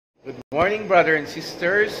Good morning, brothers and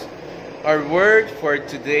sisters. Our word for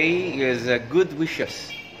today is good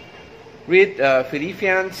wishes. Read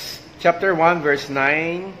Philippians chapter 1, verse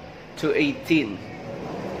 9 to 18.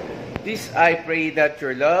 This I pray that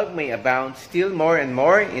your love may abound still more and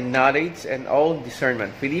more in knowledge and all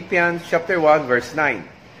discernment. Philippians chapter 1, verse 9.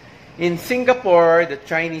 In Singapore, the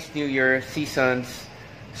Chinese New Year season's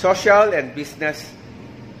social and business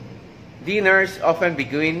dinners often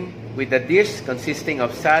begin with a dish consisting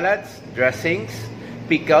of salads, dressings,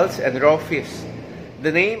 pickles, and raw fish.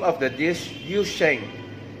 The name of the dish, Yu Sheng,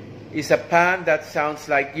 is a pan that sounds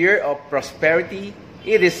like Year of Prosperity.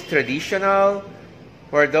 It is traditional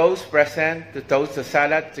for those present to toast the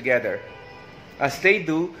salad together. As they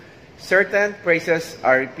do, certain phrases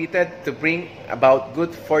are repeated to bring about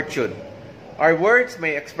good fortune. Our words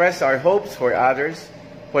may express our hopes for others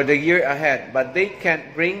for the year ahead, but they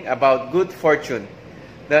can't bring about good fortune.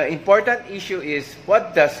 The important issue is,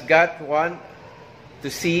 what does God want to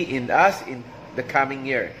see in us in the coming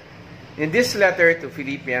year? In this letter to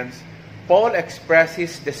Philippians, Paul expressed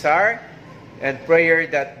his desire and prayer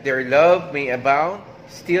that their love may abound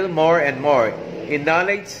still more and more in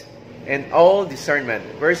knowledge and all discernment.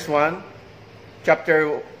 Verse 1,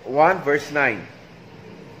 chapter 1, verse 9.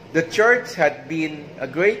 The church had been a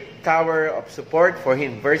great tower of support for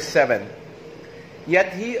him. Verse 7.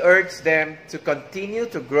 Yet he urged them to continue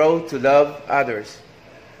to grow to love others.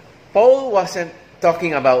 Paul wasn't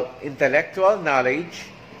talking about intellectual knowledge,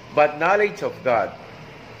 but knowledge of God.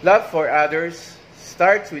 Love for others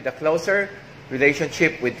starts with a closer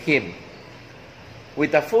relationship with Him.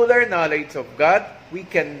 With a fuller knowledge of God, we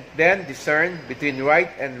can then discern between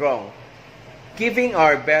right and wrong, giving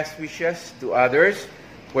our best wishes to others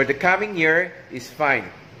for the coming year is fine.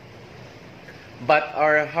 But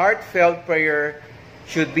our heartfelt prayer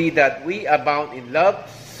should be that we abound in love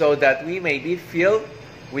so that we may be filled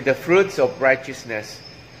with the fruits of righteousness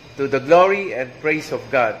to the glory and praise of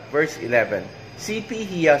God. Verse 11. C.P.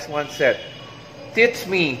 Hias once said, "Teach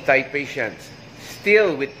me thy patience,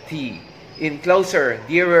 still with thee, in closer,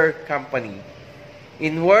 dearer company,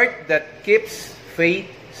 in work that keeps faith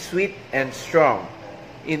sweet and strong,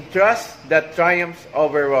 in trust that triumphs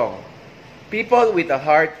over wrong. People with a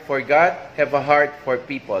heart for God have a heart for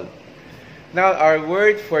people." Now, our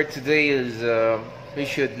word for today is we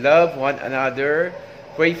should love one another,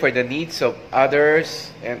 pray for the needs of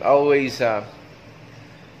others, and always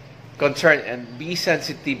concern and be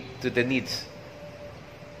sensitive to the needs.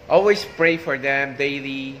 Always pray for them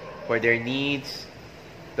daily, for their needs,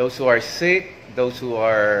 those who are sick, those who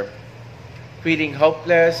are feeling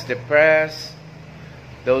hopeless, depressed,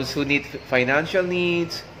 those who need financial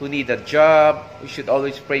needs, who need a job. We should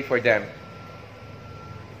always pray for them.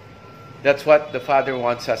 That's what the Father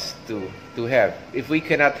wants us to have. If we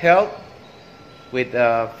cannot help with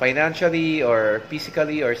financially or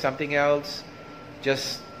physically or something else,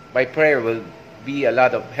 just by prayer will be a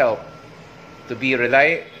lot of help. To be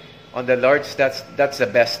rely on the Lord, that's the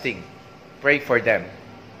best thing. Pray for them,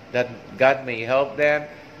 that God may help them,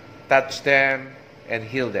 touch them, and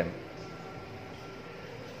heal them.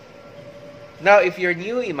 Now, if you're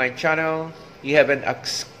new in my channel, you haven't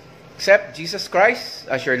accept Jesus Christ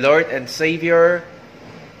as your Lord and Savior,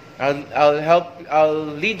 I'll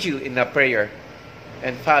lead you in a prayer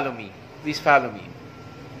and follow me. Please follow me.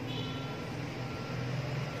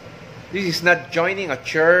 This is not joining a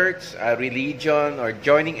church, a religion, or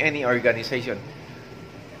joining any organization.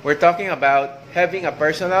 We're talking about having a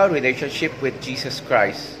personal relationship with Jesus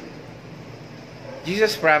Christ.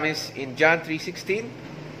 Jesus promised in John 3:16,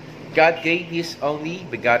 God gave His only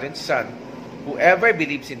begotten Son. Whoever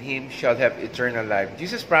believes in Him shall have eternal life.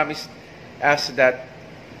 Jesus promised us that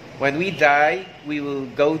when we die, we will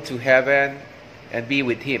go to heaven and be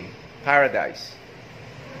with Him, paradise.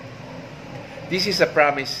 This is a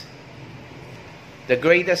promise, the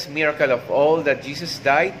greatest miracle of all, that Jesus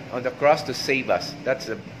died on the cross to save us. That's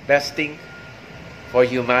the best thing for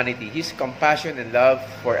humanity. His compassion and love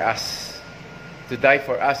for us, to die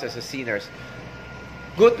for us as sinners.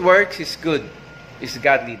 Good works is good, is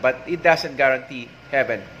godly, but it doesn't guarantee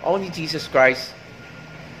heaven. Only Jesus Christ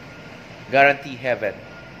guarantee heaven.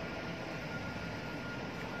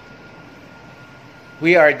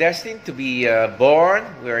 We are destined to be born.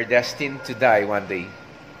 We are destined to die one day.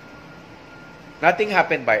 Nothing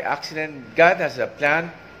happened by accident. God has a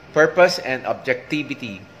plan, purpose, and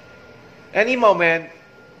objectivity. Any moment,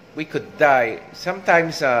 we could die.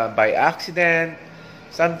 Sometimes by accident,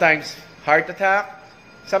 sometimes heart attack,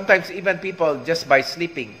 sometimes even people just by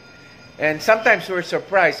sleeping. And sometimes we're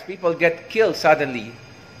surprised. People get killed suddenly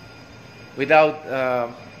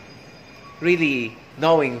without really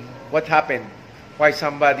knowing what happened why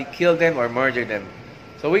somebody killed them or murdered them.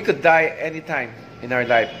 So we could die anytime in our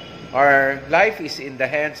life. Our life is in the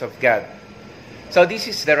hands of God. So this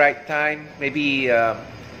is the right time. Maybe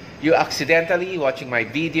you accidentally watching my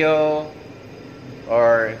video,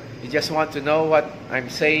 or you just want to know what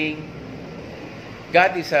I'm saying.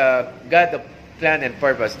 God is a God of plan and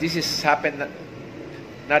purpose. This is happened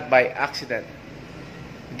not by accident.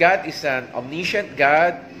 God is an omniscient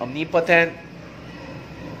God, omnipotent,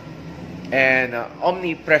 and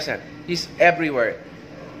omnipresent. He's everywhere.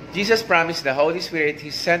 Jesus promised the Holy Spirit.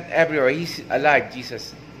 He's sent everywhere. He's alive,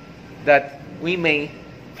 Jesus, that we may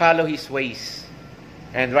follow His ways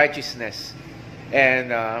and righteousness, and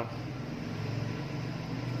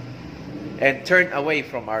turn away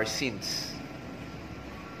from our sins.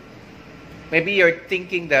 Maybe you're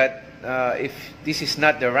thinking that if this is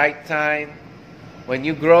not the right time, when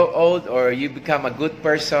you grow old or you become a good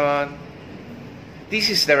person, this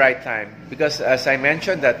is the right time. Because as I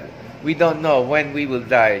mentioned, that we don't know when we will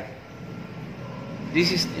die.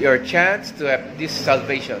 This is your chance to have this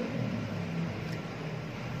salvation.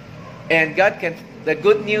 And the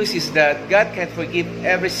good news is that God can forgive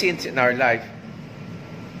every sin in our life.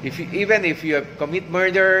 Even if you have commit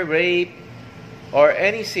murder, rape, or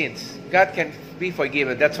any sins, God can be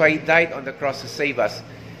forgiven. That's why He died on the cross to save us.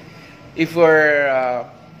 If we're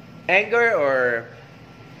anger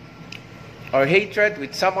or hatred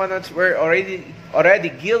with someone else, we're already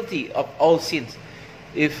guilty of all sins.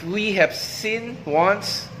 If we have sinned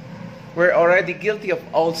once, we're already guilty of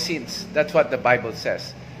all sins. That's what the Bible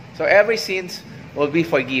says. So every sin will be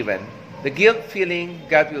forgiven. The guilt feeling,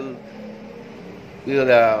 God will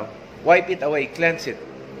wipe it away, cleanse it.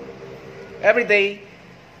 Every day,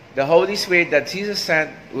 the Holy Spirit that Jesus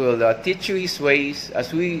sent will teach you His ways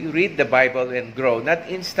as we read the Bible and grow. Not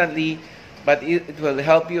instantly, but it will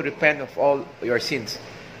help you repent of all your sins.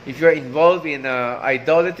 If you're involved in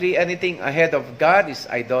idolatry, anything ahead of God is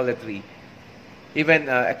idolatry. Even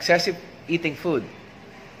excessive eating food.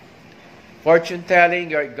 Fortune telling,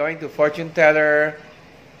 you're going to fortune teller,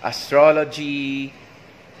 astrology,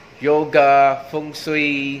 yoga, feng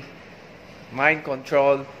shui, mind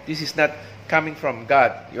control. This is not coming from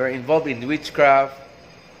God. You're involved in witchcraft,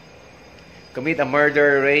 commit a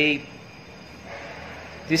murder, rape.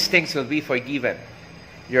 These things will be forgiven.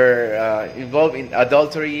 You're involved in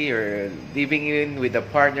adultery, you're living in with a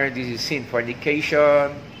partner, this is sin.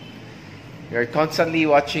 Fornication, you're constantly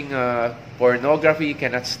watching pornography, you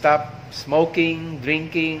cannot stop. Smoking,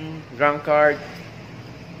 drinking, drunkard,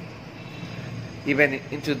 even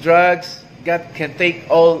into drugs. God can take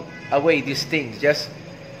all away these things. Just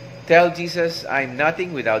tell Jesus, I'm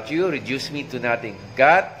nothing without you. Reduce me to nothing.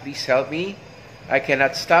 God, please help me. I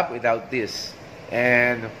cannot stop without this.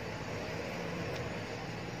 And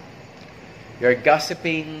you're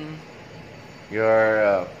gossiping,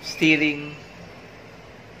 you're stealing,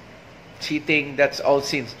 cheating. That's all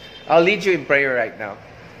sins. I'll lead you in prayer right now.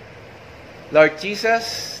 Lord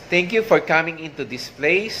Jesus, thank you for coming into this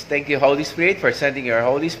place. Thank you, Holy Spirit, for sending your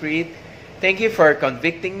Holy Spirit. Thank you for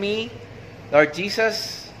convicting me. Lord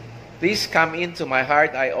Jesus, please come into my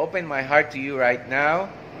heart. I open my heart to you right now.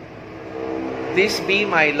 Please be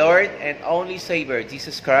my Lord and only Savior,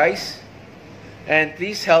 Jesus Christ. And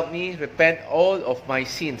please help me repent all of my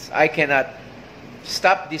sins. I cannot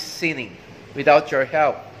stop this sinning without your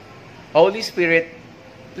help. Holy Spirit,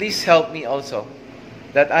 please help me also,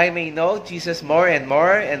 that I may know Jesus more and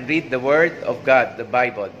more and read the Word of God, the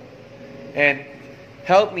Bible. And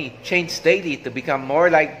help me change daily to become more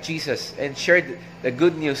like Jesus and share the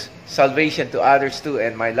good news, salvation to others too,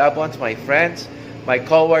 and my loved ones, my friends, my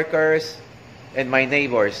co-workers, and my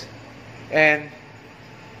neighbors. And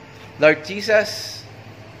Lord Jesus,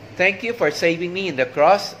 thank you for saving me in the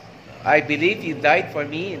cross. I believe you died for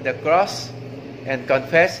me in the cross and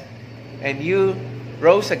confess, and you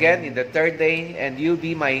rose again in the third day, and you'll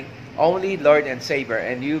be my only Lord and Savior,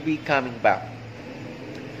 and you'll be coming back.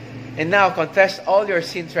 And now, confess all your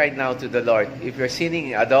sins right now to the Lord. If you're sinning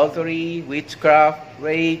in adultery, witchcraft,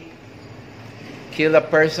 rape, kill a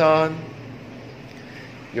person,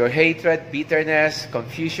 your hatred, bitterness,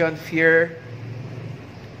 confusion, fear,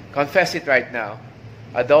 confess it right now.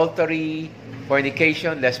 Adultery,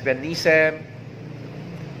 fornication, lesbianism,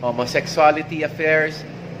 homosexuality affairs,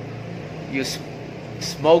 you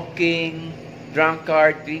smoking,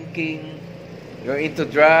 drunkard, drinking, you're into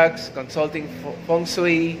drugs, consulting feng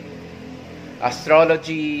shui,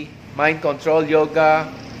 astrology, mind control, yoga,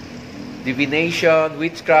 divination,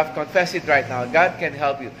 witchcraft. Confess it right now. God can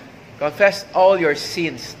help you. Confess all your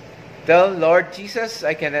sins. Tell Lord Jesus,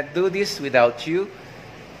 I cannot do this without you.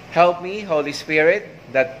 Help me, Holy Spirit,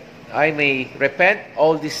 that I may repent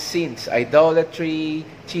all these sins, idolatry,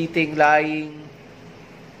 cheating, lying,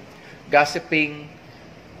 gossiping.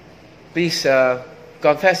 Please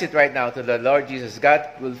confess it right now to the Lord Jesus. God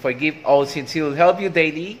will forgive all sins. He will help you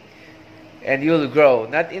daily, and you will grow.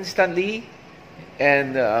 Not instantly,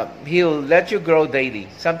 and He'll let you grow daily.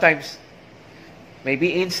 Sometimes,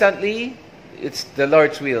 maybe instantly, it's the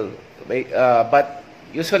Lord's will. But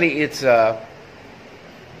usually it's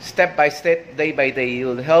step by step, day by day. He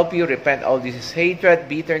will help you repent all this hatred,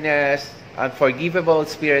 bitterness, unforgivable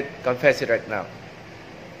spirit. Confess it right now.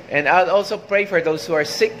 And I'll also pray for those who are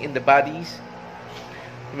sick in the bodies.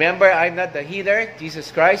 Remember, I'm not the healer.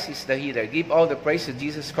 Jesus Christ is the healer. Give all the praise to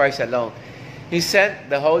Jesus Christ alone. He sent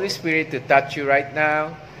the Holy Spirit to touch you right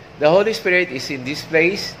now. The Holy Spirit is in this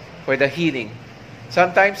place for the healing.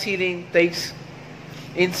 Sometimes healing takes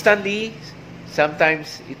instantly.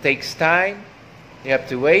 Sometimes it takes time. You have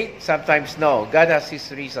to wait. Sometimes no. God has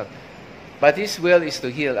His reason. But His will is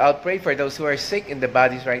to heal. I'll pray for those who are sick in the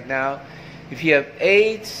bodies right now. If you have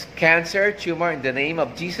AIDS, cancer, tumor, in the name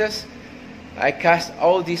of Jesus, I cast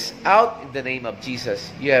all this out in the name of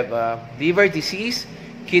Jesus. You have liver disease,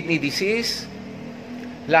 kidney disease,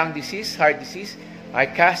 lung disease, heart disease. I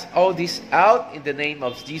cast all this out in the name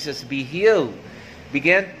of Jesus. Be healed.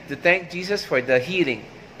 Begin to thank Jesus for the healing.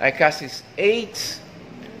 I cast His AIDS,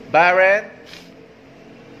 barren,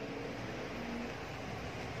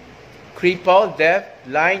 crippled, deaf,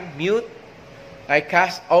 blind, mute. I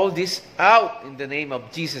cast all this out in the name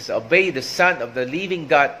of Jesus. Obey the Son of the living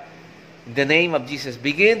God in the name of Jesus.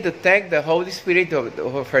 Begin to thank the Holy Spirit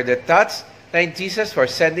for the touch. Thank Jesus for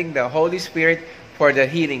sending the Holy Spirit for the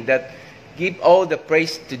healing. That give all the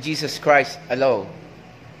praise to Jesus Christ alone.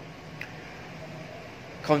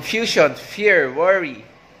 Confusion, fear, worry,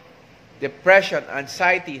 depression,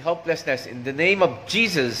 anxiety, hopelessness. In the name of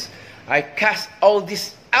Jesus, I cast all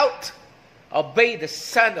this out. Obey the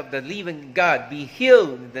Son of the living God. Be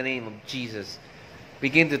healed in the name of Jesus.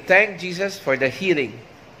 Begin to thank Jesus for the healing.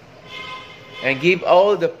 And give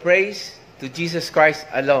all the praise to Jesus Christ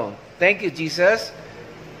alone. Thank you, Jesus,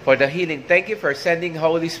 for the healing. Thank you for sending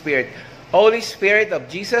Holy Spirit. Holy Spirit of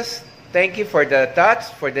Jesus, thank you for the touch,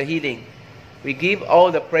 for the healing. We give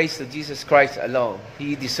all the praise to Jesus Christ alone.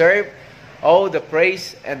 He deserves all the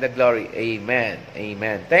praise and the glory. Amen.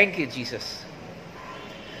 Amen. Thank you, Jesus.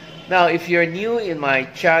 Now, if you're new in my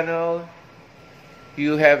channel,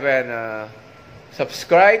 you haven't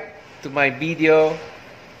subscribed to my video,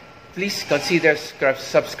 please consider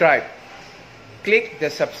subscribe. Click the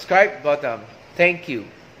subscribe button. Thank you.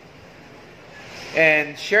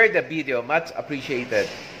 And share the video. Much appreciated.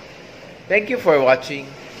 Thank you for watching.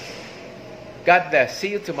 God bless.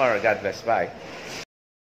 See you tomorrow. God bless. Bye.